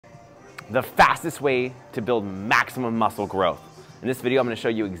the fastest way to build maximum muscle growth. In this video, I'm going to show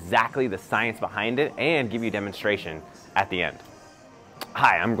you exactly the science behind it and give you a demonstration at the end.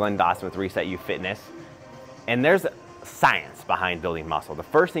 Hi, I'm Glenn Dawson with ResetU Fitness, and there's science behind building muscle. The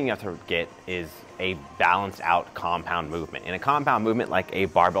first thing you have to get is a balanced out compound movement. In a compound movement like a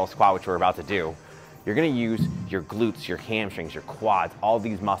barbell squat, which we're about to do, you're going to use your glutes, your hamstrings, your quads, all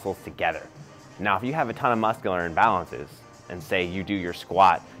these muscles together. Now, if you have a ton of muscular imbalances and say you do your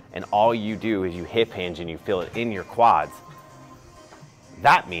squat and all you do is you hip hinge and you feel it in your quads,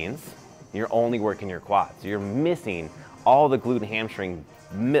 that means you're only working your quads. You're missing all the glute and hamstring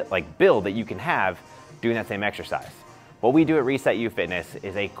build that you can have doing that same exercise. What we do at ResetU Fitness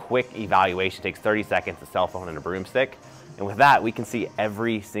is a quick evaluation. It takes 30 seconds, a cell phone and a broomstick. And with that, we can see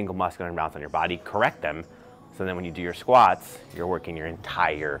every single muscular imbalance on your body, correct them. So then when you do your squats, you're working your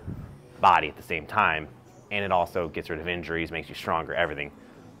entire body at the same time. And it also gets rid of injuries, makes you stronger, everything.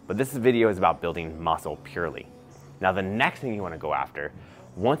 But this video is about building muscle purely. Now, the next thing you want to go after,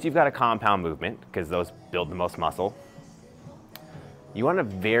 once you've got a compound movement, because those build the most muscle, you want to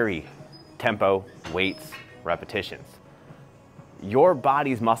vary tempo, weights, repetitions. Your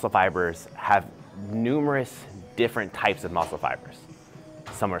body's muscle fibers have numerous different types of muscle fibers.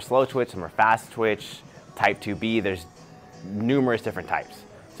 Some are slow twitch, some are fast twitch, type 2B, there's numerous different types.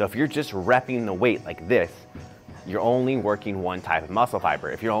 So if you're just repping the weight like this, you're only working one type of muscle fiber.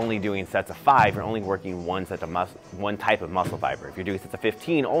 If you're only doing sets of 5, you're only working one type of muscle fiber. If you're doing sets of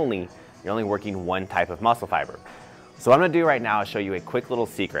 15 only, you're only working one type of muscle fiber. So what I'm gonna do right now is show you a quick little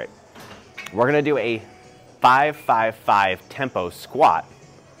secret. We're gonna do a 5-5-5 tempo squat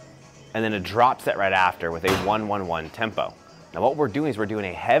and then a drop set right after with a 1-1-1 tempo. Now what we're doing is we're doing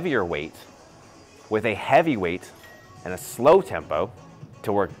a heavier weight with a heavy weight and a slow tempo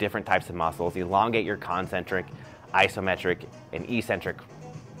to work different types of muscles, elongate your concentric, isometric, and eccentric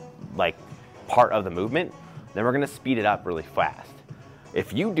part of the movement. Then we're gonna speed it up really fast.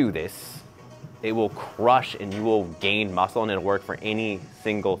 If you do this, it will crush and you will gain muscle and it'll work for any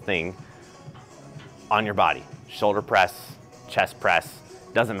single thing on your body. Shoulder press, chest press,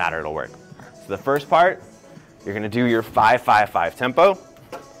 doesn't matter, it'll work. So the first part, you're gonna do your 5-5-5 tempo.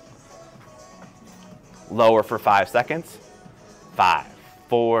 Lower for 5 seconds. 5,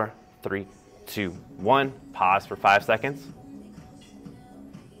 4, 3, 2, 1. Pause for 5 seconds.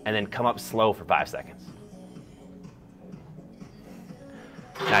 And then come up slow for 5 seconds.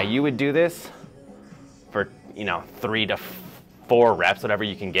 Now you would do this for 3 to 4 reps, whatever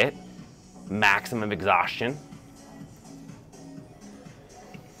you can get. Maximum exhaustion.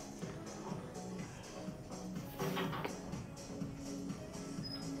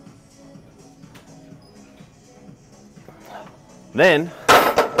 Then,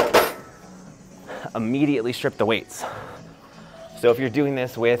 immediately strip the weights. So if you're doing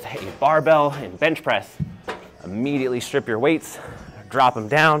this with a barbell and bench press, immediately strip your weights, drop them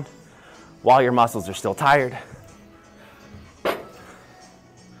down while your muscles are still tired.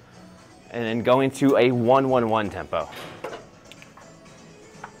 And then go into a 1-1-1 tempo.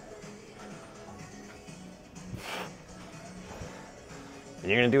 And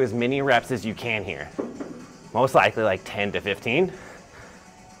you're gonna do as many reps as you can here. Most likely like 10 to 15.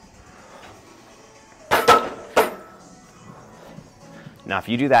 Now, if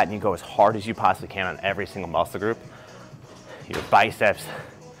you do that and you go as hard as you possibly can on every single muscle group, your biceps,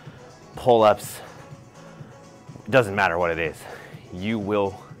 pull-ups, doesn't matter what it is, you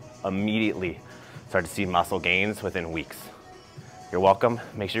will immediately start to see muscle gains within weeks. You're welcome.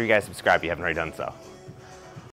 Make sure you guys subscribe if you haven't already done so.